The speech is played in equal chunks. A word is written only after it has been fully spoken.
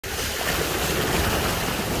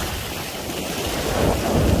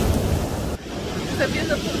a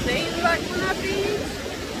beautiful day in Laguna Beach.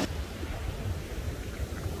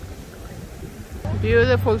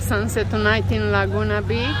 Beautiful sunset tonight in Laguna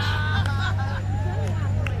Beach.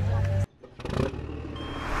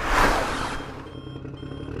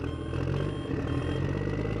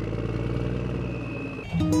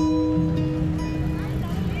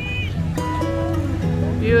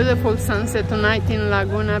 Beautiful sunset tonight in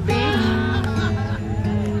Laguna Beach.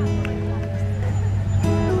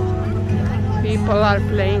 People are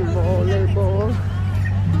playing volleyball,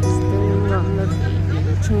 staying on the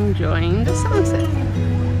beach, enjoying the sunset.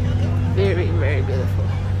 Very, very beautiful.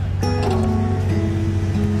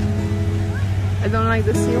 I don't like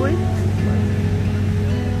the seaweed,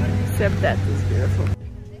 except that is beautiful.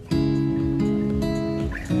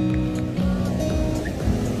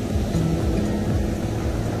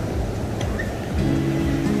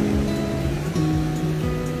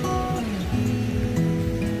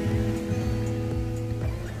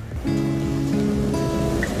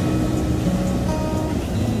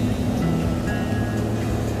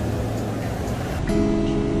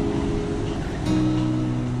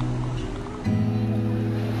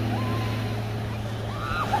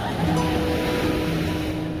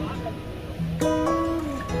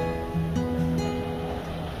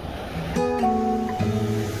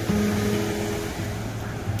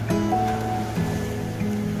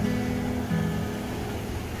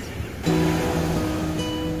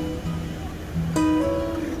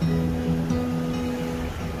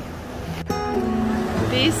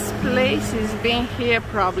 This place has been here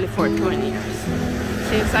probably for 20 years.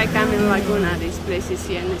 Since I come in Laguna, this place is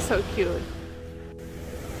here and it's so cute.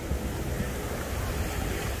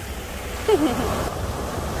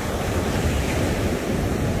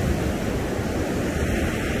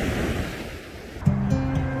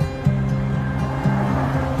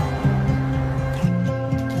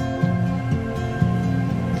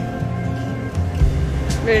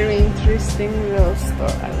 Very interesting little store,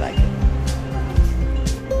 I like it.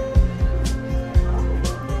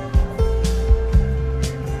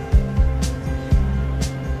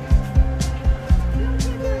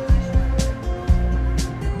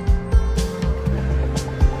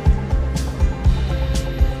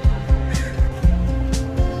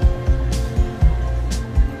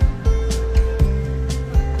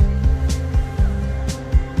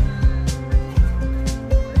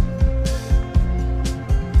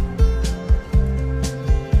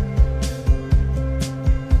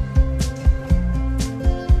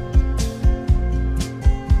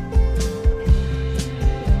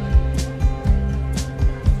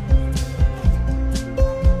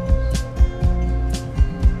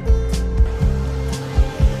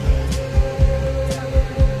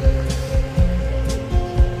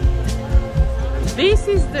 This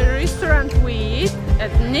is the restaurant we eat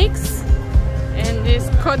at Nick's, and it's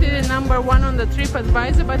coded #1 on the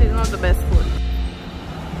TripAdvisor, but it's not the best food.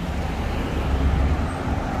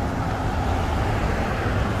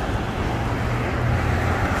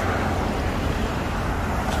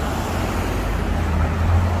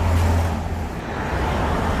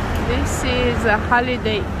 This is a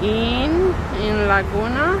Holiday Inn in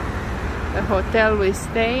Laguna, the hotel we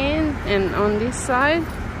stay in, and on this side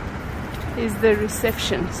is the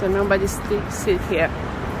reception, so nobody sit here.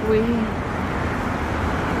 We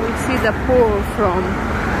see the pool from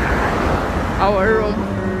our room.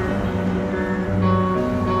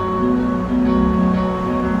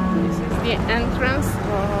 This is the entrance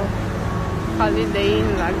of Holiday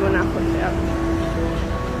Inn Laguna Hotel.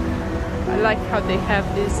 I like how they have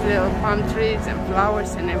these little palm trees and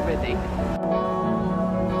flowers and everything.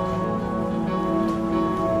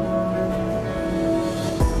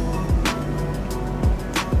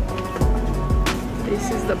 This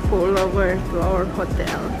is the pool over to our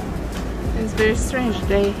hotel. It's very strange,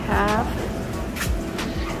 they have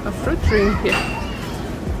a fruit tree here,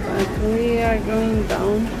 but we are going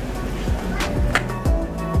down.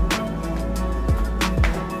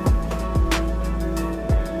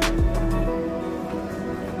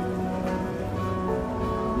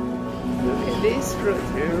 Look at this fruit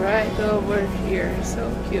tree right over here, so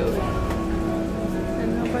cute,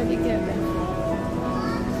 and nobody gets it.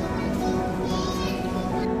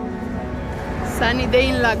 Sunny day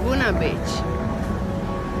in Laguna Beach.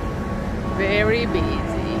 Very busy.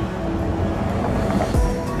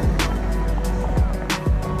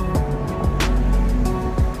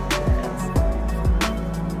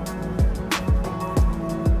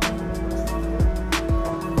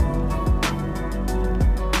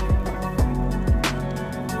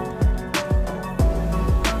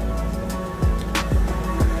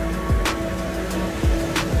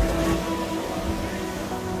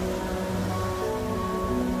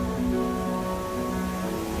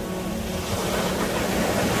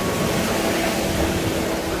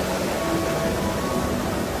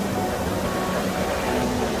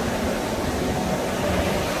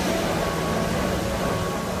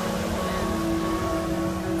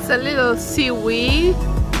 a little seaweed.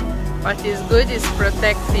 What is good is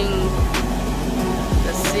protecting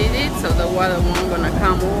the city, so the water won't gonna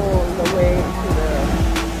come all the way to the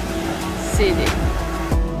city.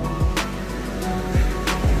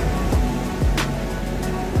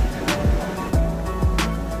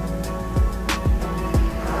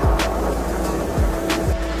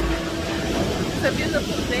 It's a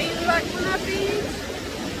beautiful day in Laguna Beach.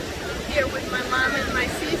 I'm here with my mom and my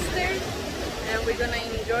sister, and we're gonna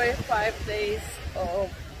enjoy 5 days of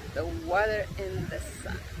the water and the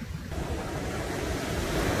sun.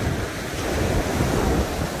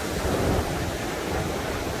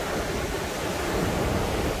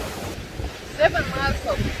 Seven miles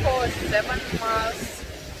of coast, 7 miles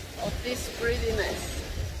of this prettiness.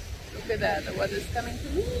 Look at that, the water's coming to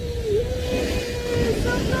me. Yes,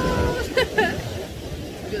 so close.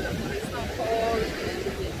 Beautiful, it's not cold and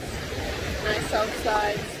it's nice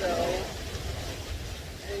outside, so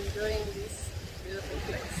enjoying this beautiful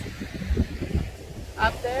place.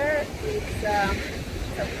 Up there is a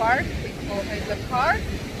park, we call it the park,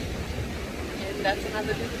 and that's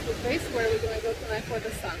another beautiful place where we're going to go tonight for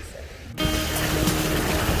the sunset.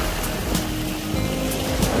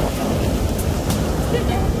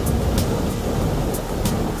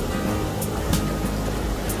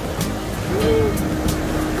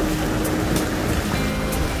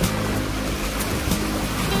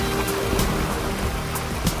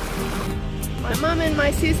 My mom and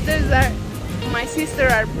my sister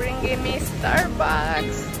are bringing me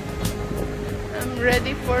Starbucks. I'm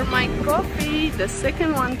ready for my coffee, the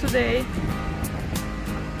second one today.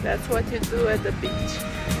 That's what you do at the beach.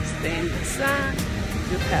 Stay in the sun,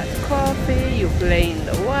 you have coffee, you play in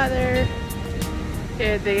the water.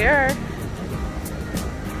 Here they are.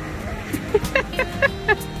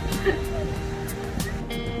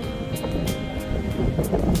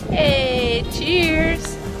 Hey,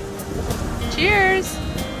 cheers! Cheers!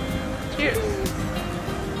 Cheers!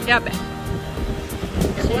 Yeah, babe.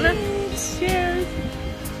 Laguna? Cheers!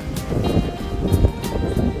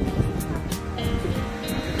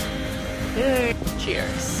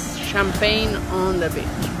 Cheers! Champagne on the beach.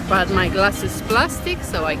 But my glass is plastic,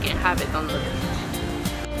 so I can have it on the beach.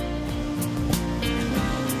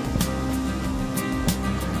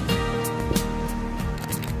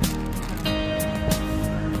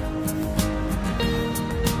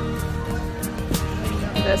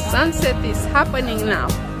 The sunset is happening now.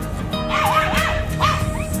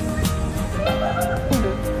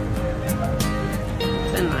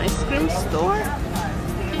 It's an ice cream store,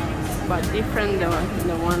 but different than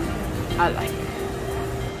the one I like.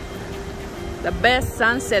 The best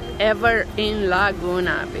sunset ever in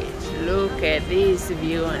Laguna Beach. Look at this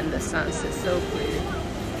view and the sunset, so pretty.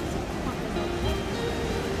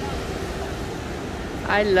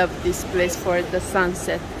 I love this place for the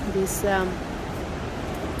sunset. This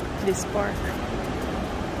park.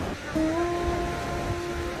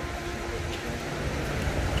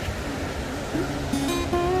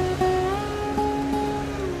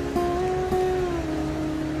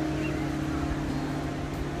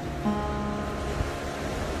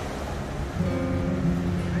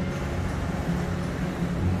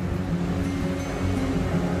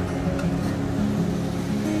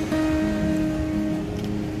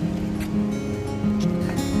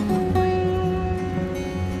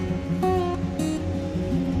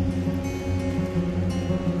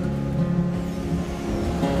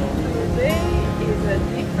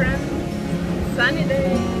 Sunny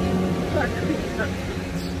day.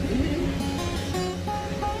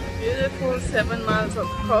 Beautiful 7 miles of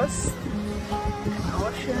coast, and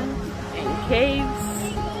ocean, and caves,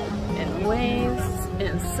 and waves,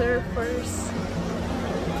 and surfers,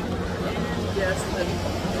 and just a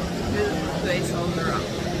beautiful place all around.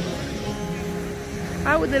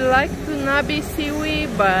 I would like to not be seaweed,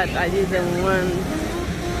 but I didn't want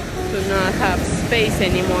to not have space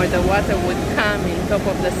anymore. The water would come in top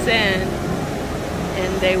of the sand,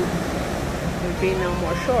 and there will be no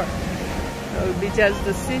more shore. It will be just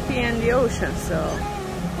the city and the ocean. So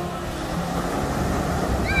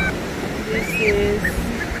this is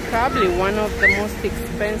probably one of the most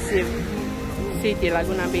expensive city,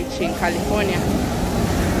 Laguna Beach in California.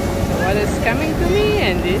 The water is coming to me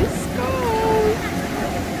and it is cold.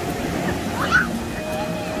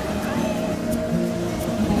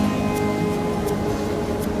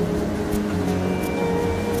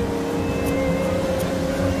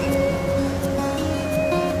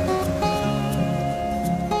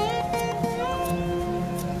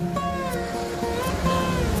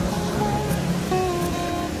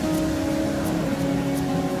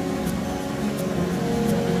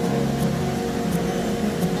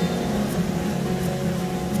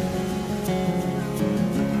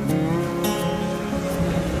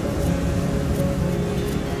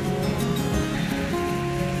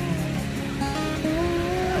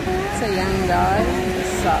 a young guy,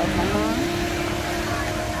 Salvador.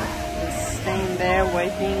 He's staying there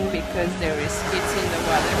waiting because there is kids in the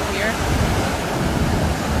water here.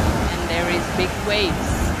 And there is big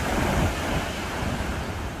waves.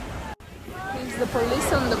 Is the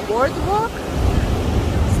police on the boardwalk?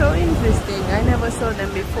 So interesting. I never saw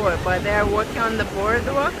them before, but they are working on the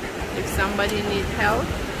boardwalk. If somebody needs help,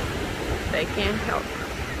 they can help.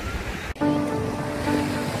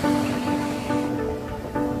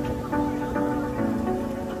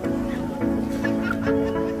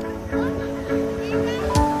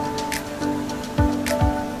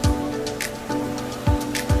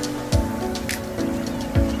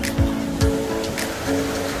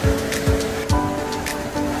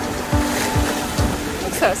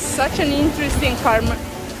 Such an interesting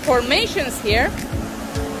formations here,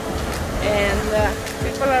 and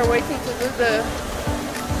people are waiting to do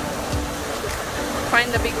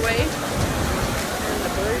find the big wave, and the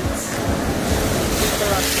birds. People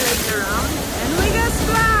are floating around, and we got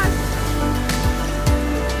splash!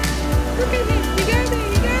 Look at it! You got it!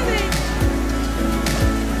 You got it!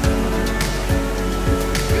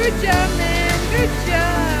 Good job, man! Good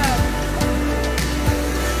job!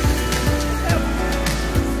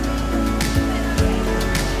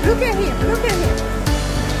 Look at him, look at him.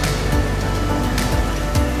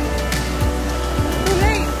 Too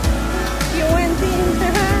late. He went in.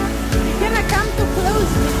 You cannot come too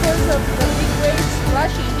close because of the big waves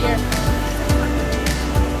splashing here.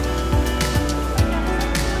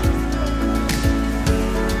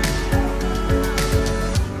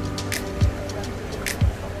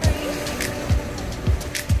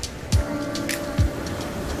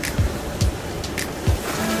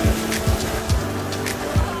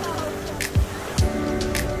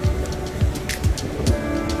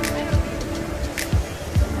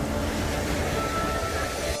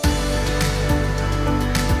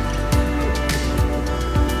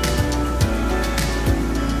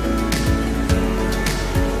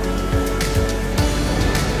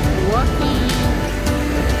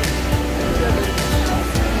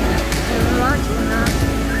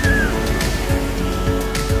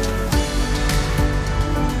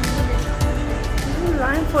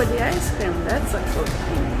 For the ice cream, that's a cool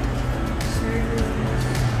thing.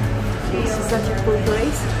 This is such a cool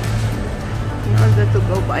place in order to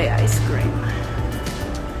go buy ice cream.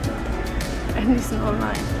 And it's no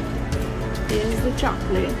line. Here's the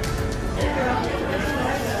chocolate.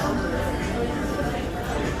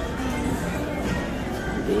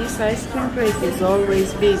 This ice cream place is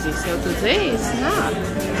always busy, so today it's not.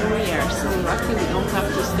 We are so lucky we don't have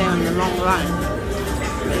to stay on the long line.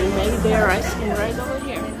 They made their ice cream right over here.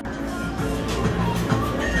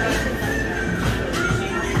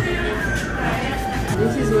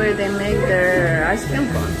 This is where they make their ice cream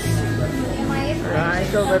cones.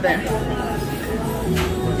 Right over there.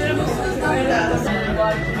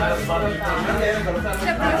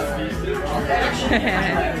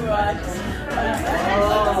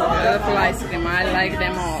 Beautiful ice cream. I like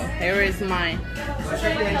them all. Here is mine.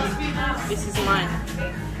 This is mine.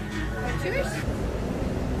 Cheers.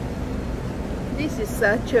 This is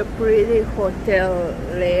such a pretty hotel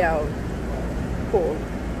layout pool.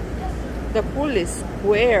 The pool is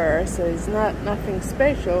square, so it's nothing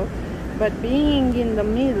special, but being in the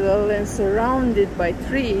middle and surrounded by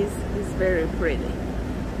trees is very pretty.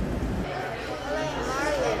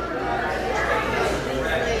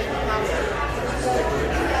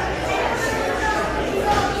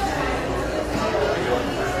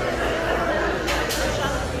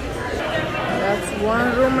 That's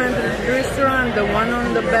one room and the restaurant, the one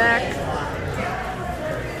on the back.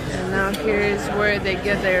 Now here is where they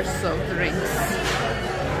get their soft drinks.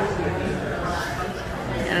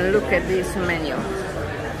 And look at this menu.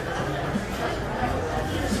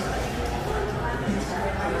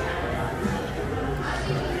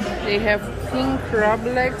 They have king crab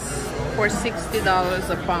legs for $60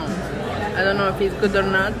 a pound. I don't know if it's good or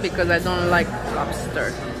not because I don't like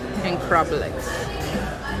lobster and crab legs.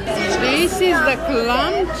 This is the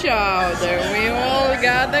clam chowder. We all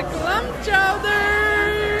got the clam chowder.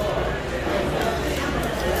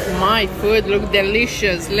 My food looks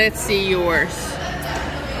delicious. Let's see yours.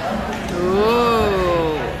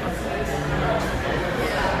 Oh,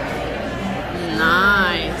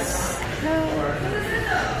 nice.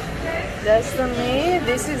 That's the meat.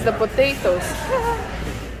 This is the potatoes.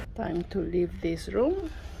 Time to leave this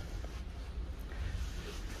room.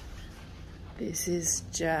 This is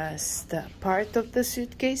just a part of the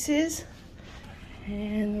suitcases.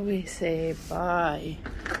 And we say bye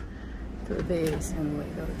to this and we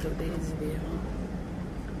go to this view.